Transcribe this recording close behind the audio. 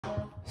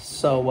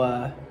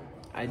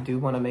I do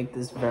want to make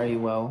this very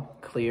well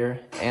clear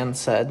and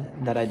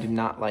said that I do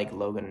not like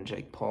Logan and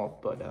Jake Paul,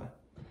 but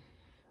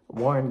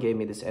Warren gave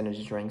me this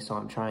energy drink, so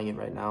I'm trying it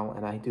right now,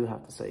 and I do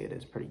have to say it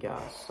is pretty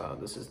gas. So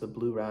this is the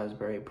Blue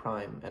Raspberry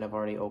Prime, and I've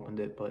already opened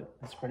it, but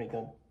it's pretty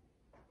good.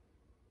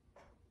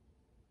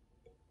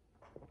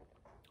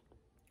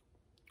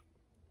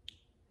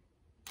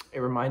 It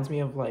reminds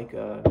me of like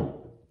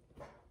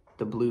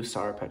the blue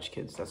Sour Patch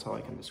Kids. That's how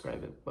I can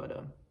describe it,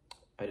 but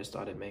I just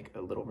thought I'd make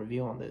a little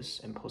review on this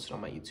and post it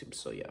on my YouTube.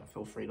 So yeah,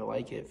 feel free to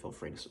like it, feel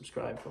free to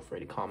subscribe, feel free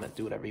to comment,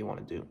 do whatever you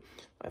want to do.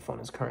 My phone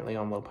is currently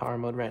on low power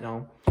mode right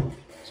now,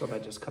 so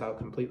that just cut out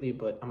completely,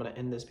 but I'm gonna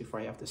end this before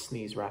I have to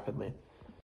sneeze rapidly.